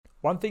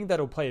one thing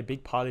that'll play a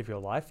big part of your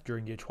life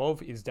during year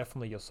 12 is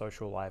definitely your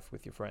social life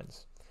with your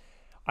friends.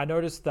 I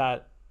noticed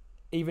that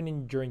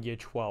even during year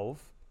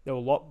 12, there were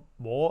a lot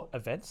more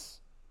events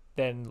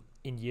than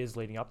in years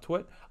leading up to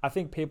it. I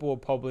think people were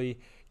probably,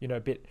 a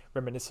bit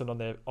reminiscent on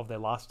their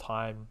last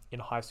time in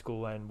high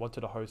school and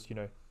wanted to host,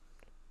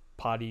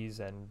 parties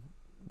and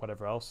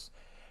whatever else.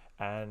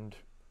 And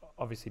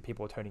obviously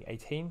people are turning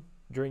 18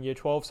 during year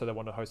 12, so they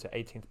want to host their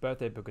 18th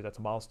birthday because that's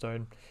a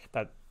milestone.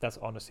 That's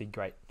honestly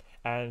great.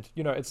 And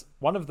it's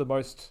one of the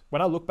most,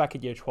 when I look back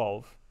at year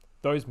 12,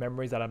 those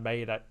memories that I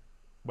made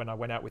when I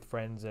went out with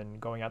friends and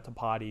going out to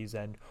parties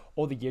and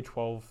all the year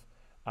 12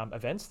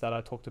 events that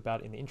I talked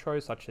about in the intro,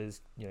 such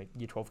as year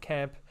 12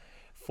 camp,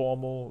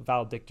 formal,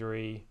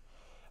 valedictory,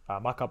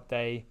 muck-up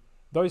day.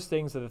 Those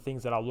things are the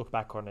things that I'll look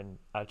back on and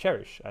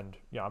cherish. And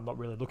I'm not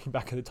really looking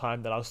back at the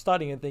time that I was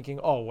studying and thinking,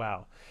 oh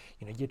wow,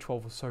 year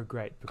 12 was so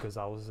great because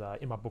I was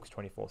in my books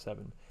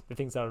 24/7. The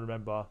things that I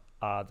remember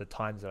are the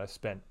times that I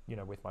spent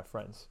with my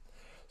friends.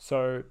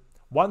 So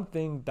one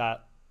thing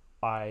that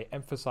I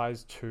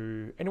emphasize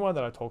to anyone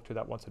that I talk to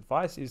that wants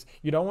advice is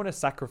you don't want to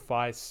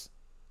sacrifice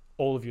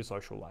all of your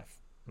social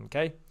life,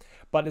 okay?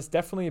 But it's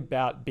definitely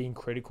about being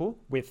critical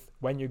with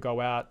when you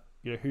go out,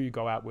 who you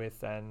go out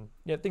with, and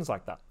things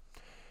like that.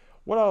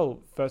 What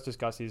I'll first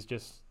discuss is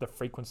just the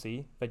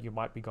frequency that you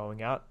might be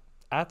going out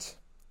at.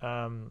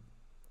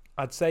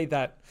 I'd say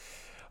that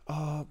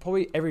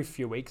probably every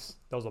few weeks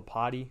there was a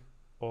party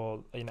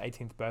or an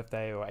 18th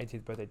birthday or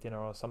 18th birthday dinner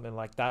or something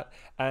like that.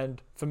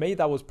 And for me,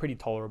 that was pretty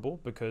tolerable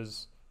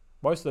because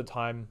most of the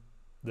time,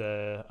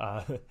 the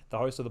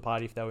host of the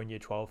party, if they were in year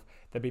 12,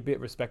 they'd be a bit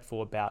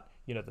respectful about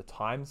the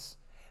times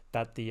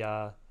that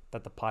the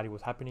party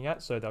was happening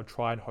at. So they'll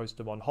try and host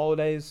them on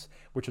holidays,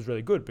 which is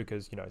really good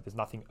because there's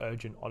nothing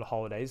urgent on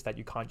holidays that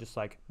you can't just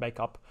like make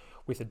up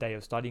with a day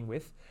of studying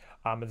with.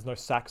 And there's no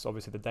sacks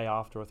obviously the day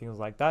after or things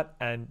like that.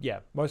 And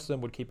most of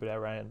them would keep it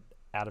around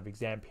out of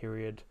exam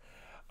period.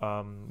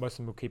 Most of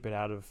them will keep it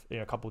out of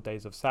a couple of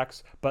days of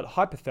sacks. But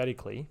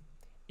hypothetically,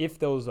 if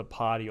there was a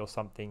party or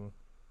something,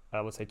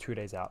 let's say 2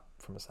 days out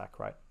from a sack,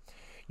 right?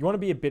 You want to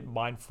be a bit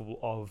mindful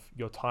of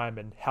your time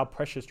and how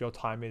precious your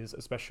time is,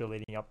 especially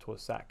leading up to a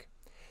sack.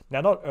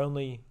 Now, not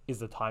only is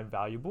the time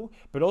valuable,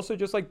 but also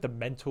just like the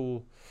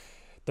mental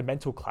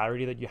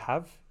clarity that you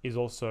have is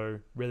also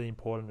really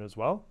important as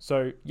well.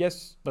 So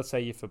yes, let's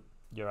say if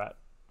you're at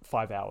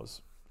 5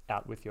 hours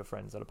out with your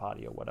friends at a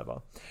party or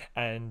whatever,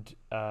 and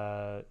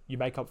you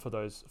make up for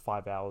those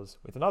 5 hours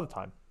with another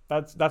time.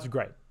 That's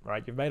great,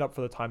 right? You've made up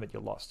for the time that you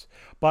lost.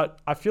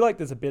 But I feel like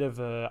there's a bit of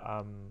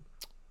a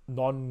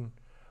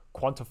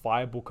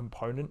non-quantifiable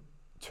component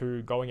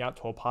to going out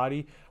to a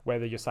party,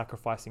 whether you're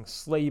sacrificing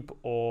sleep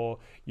or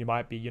you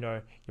might be, you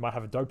might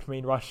have a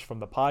dopamine rush from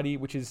the party,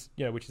 which is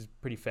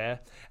pretty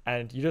fair,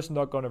 and you're just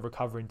not going to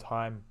recover in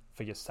time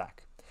for your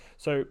sack.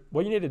 So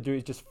what you need to do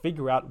is just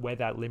figure out where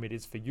that limit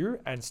is for you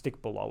and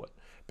stick below it,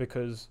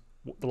 because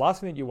the last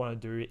thing that you want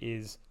to do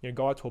is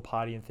go out to a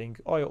party and think,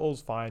 oh,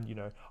 all's fine,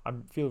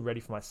 I'm feeling ready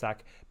for my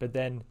sack, but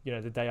then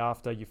the day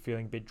after you're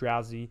feeling a bit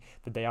drowsy,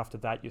 the day after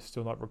that you're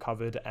still not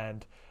recovered,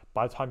 and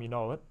by the time you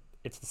know it,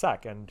 it's the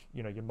sack, and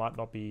you might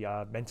not be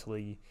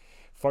mentally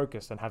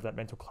focused and have that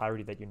mental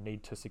clarity that you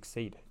need to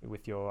succeed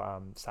with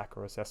your sack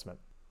or assessment.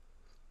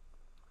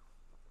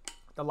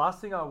 The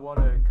last thing I want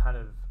to kind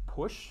of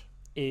push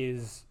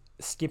is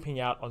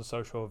skipping out on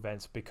social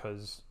events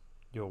because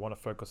you'll want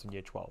to focus on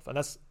year 12, and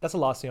that's the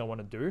last thing I want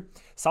to do.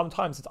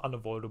 Sometimes it's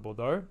unavoidable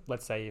though.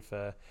 Let's say if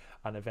an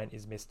event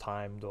is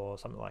mistimed or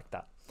something like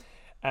that,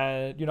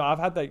 and I've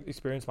had that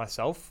experience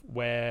myself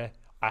where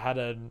I had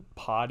a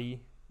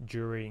party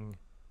during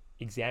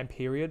exam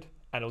period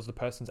and it was the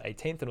person's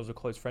 18th and it was a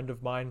close friend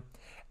of mine,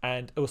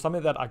 and it was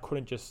something that I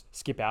couldn't just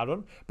skip out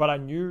on, but I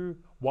knew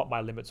what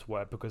my limits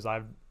were because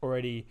I've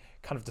already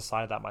kind of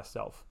decided that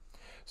myself.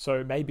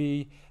 So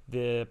maybe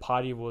the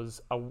party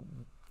was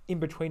in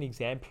between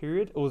exam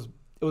period. It was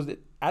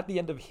at the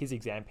end of his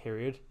exam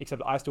period,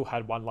 except I still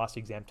had one last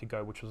exam to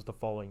go, which was the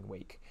following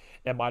week.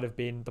 The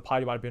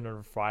party might have been on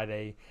a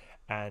Friday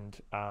and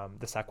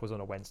the sack was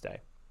on a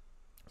Wednesday.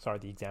 Sorry,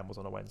 the exam was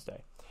on a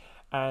Wednesday.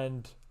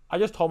 And I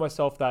just told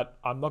myself that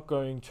I'm not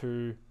going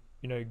to,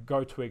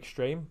 go to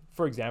extreme.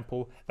 For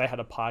example, they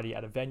had a party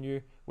at a venue,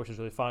 which was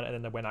really fun, and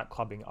then they went out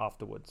clubbing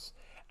afterwards.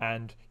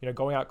 And,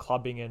 going out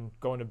clubbing and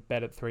going to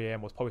bed at 3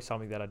 a.m. was probably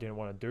something that I didn't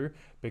want to do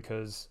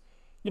because,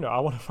 I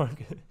want to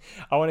focus.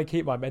 I want to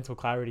keep my mental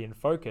clarity and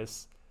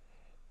focus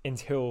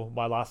until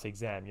my last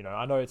exam.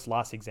 I know it's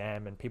last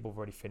exam and people have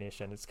already finished,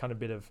 and it's kind of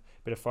bit of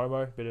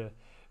FOMO, bit of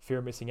fear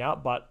of missing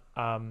out. But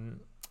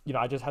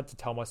I just had to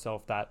tell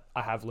myself that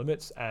I have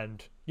limits,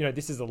 and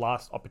this is the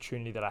last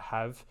opportunity that I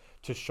have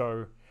to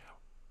show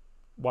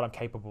what I'm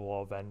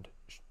capable of and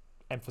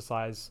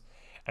emphasize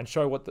and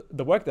show what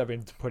the work that I've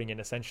been putting in.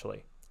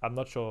 Essentially, I'm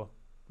not sure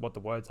what the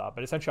words are,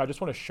 but essentially I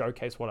just want to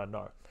showcase what I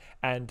know.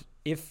 And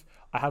if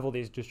I have all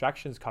these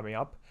distractions coming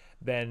up,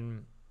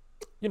 then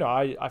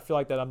I feel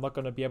like that I'm not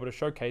going to be able to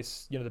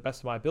showcase the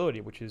best of my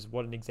ability, which is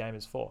what an exam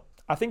is for.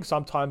 I think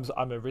sometimes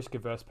I'm a risk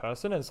averse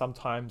person and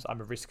sometimes I'm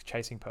a risk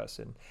chasing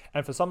person.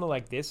 And for something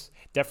like this,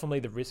 definitely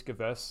the risk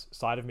averse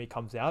side of me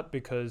comes out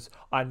because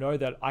I know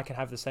that I can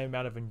have the same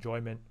amount of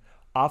enjoyment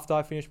after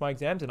I finish my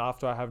exams and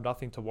after I have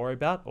nothing to worry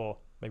about, or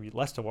maybe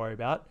less to worry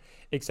about,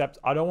 except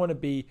I don't want to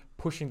be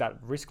pushing that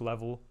risk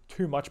level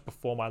too much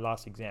before my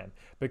last exam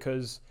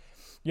because,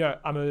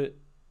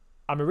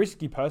 I'm a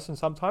risky person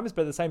sometimes,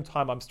 but at the same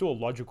time, I'm still a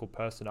logical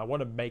person. I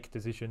want to make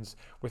decisions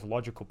with a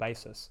logical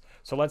basis.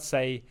 So let's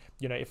say,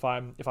 if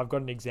I've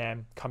got an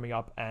exam coming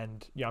up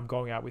and I'm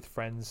going out with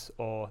friends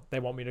or they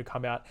want me to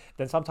come out,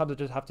 then sometimes I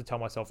just have to tell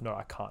myself, no,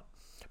 I can't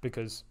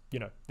because,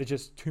 there's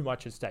just too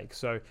much at stake.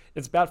 So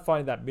it's about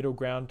finding that middle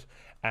ground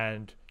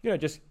and,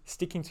 just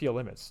sticking to your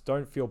limits.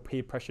 Don't feel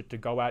peer pressured to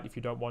go out if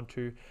you don't want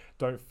to.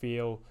 Don't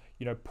feel,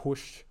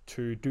 pushed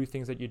to do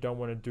things that you don't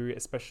want to do,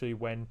 especially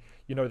when,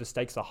 the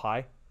stakes are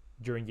high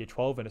during year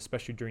 12 and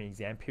especially during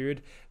exam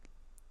period.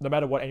 No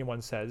matter what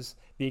anyone says,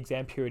 the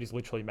exam period is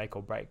literally make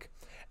or break.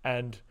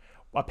 And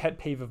a pet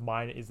peeve of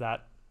mine is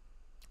that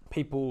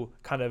people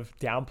kind of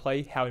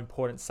downplay how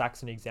important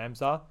SACs and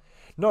exams are.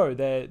 No,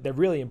 they're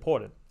really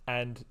important.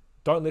 And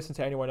don't listen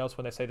to anyone else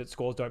when they say that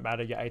scores don't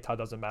matter, your ATAR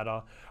doesn't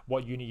matter,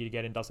 what uni you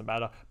get in doesn't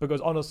matter. Because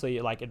honestly,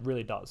 it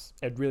really does.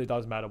 It really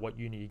does matter what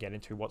uni you get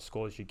into, what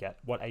scores you get,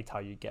 what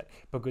ATAR you get,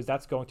 because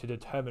that's going to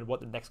determine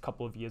what the next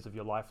couple of years of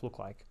your life look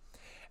like.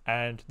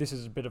 And this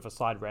is a bit of a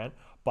side rant,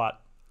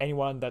 but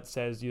anyone that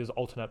says there's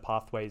alternate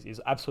pathways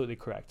is absolutely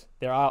correct.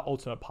 There are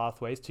alternate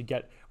pathways to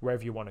get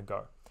wherever you want to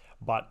go.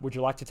 But would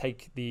you like to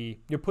do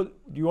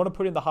you want to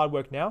put in the hard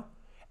work now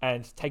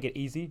and take it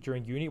easy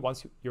during uni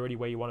once you're already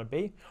where you want to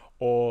be?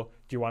 Or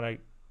do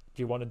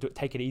you want to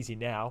take it easy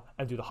now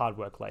and do the hard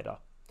work later?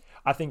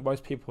 I think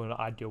most people in an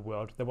ideal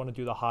world, they want to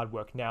do the hard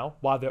work now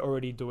while they're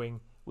already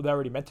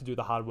meant to do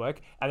the hard work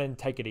and then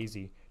take it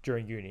easy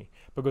during uni.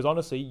 Because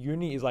honestly,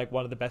 uni is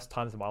one of the best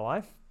times of my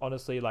life.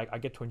 Honestly, I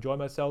get to enjoy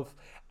myself.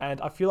 And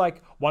I feel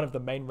like one of the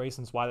main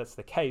reasons why that's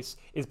the case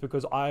is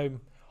because I'm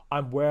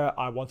where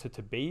I wanted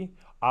to be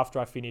after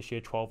I finish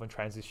year 12 and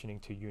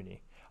transitioning to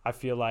uni. I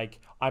feel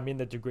like I'm in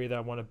the degree that I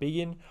want to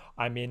be in.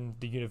 I'm in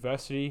the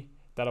university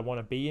that I want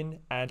to be in.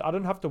 And I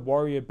don't have to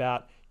worry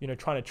about,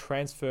 trying to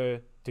transfer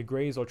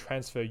degrees or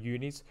transfer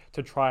unis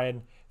to try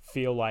and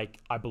feel like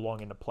I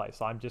belong in a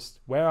place. I'm just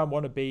where I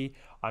want to be.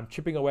 I'm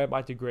chipping away at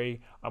my degree.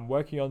 I'm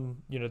working on,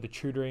 the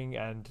tutoring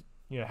and,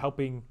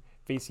 helping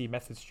VC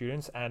method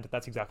students. And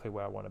that's exactly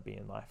where I want to be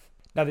in life.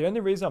 Now, the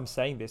only reason I'm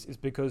saying this is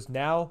because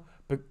now,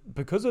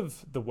 because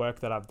of the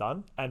work that I've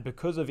done and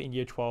because of in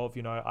year 12,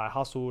 I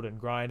hustled and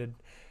grinded.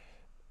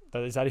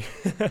 Is that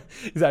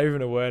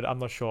even a word? I'm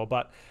not sure,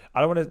 but I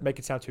don't want to make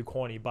it sound too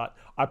corny, but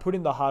I put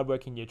in the hard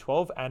work in year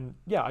 12 and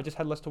I just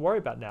had less to worry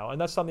about now.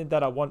 And that's something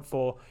that I want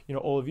for,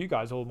 all of you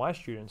guys, all of my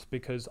students,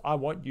 because I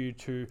want you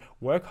to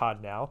work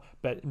hard now,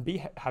 but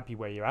be happy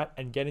where you're at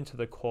and get into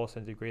the course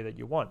and degree that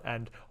you want.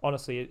 And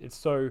honestly, it's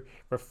so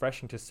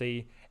refreshing to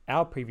see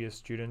our previous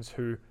students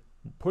who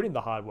put in the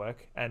hard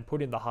work and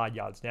put in the hard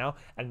yards now,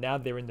 and now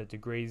they're in the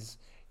degrees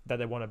that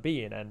they want to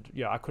be in. And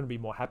I couldn't be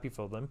more happy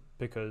for them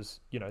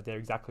because they're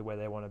exactly where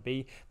they want to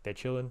be. They're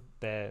chilling.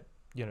 They're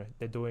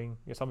doing,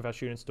 some of our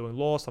students are doing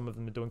law, some of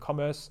them are doing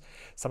commerce,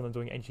 some of them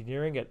doing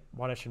engineering at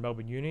Monash and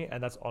Melbourne Uni,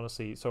 and that's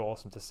honestly so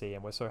awesome to see,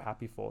 and we're so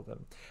happy for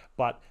them.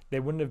 But they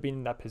wouldn't have been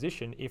in that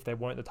position if they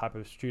weren't the type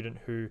of student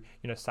who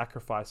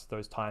sacrificed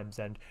those times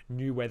and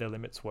knew where their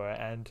limits were.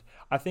 And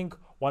I think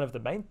one of the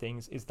main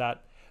things is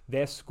that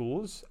their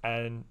schools,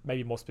 and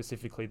maybe more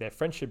specifically their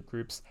friendship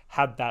groups,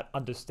 had that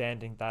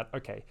understanding that,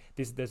 okay,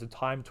 there's a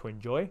time to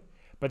enjoy,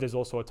 but there's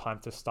also a time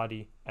to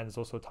study, and there's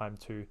also a time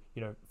to,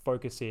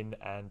 focus in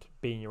and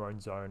be in your own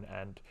zone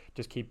and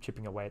just keep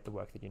chipping away at the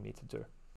work that you need to do.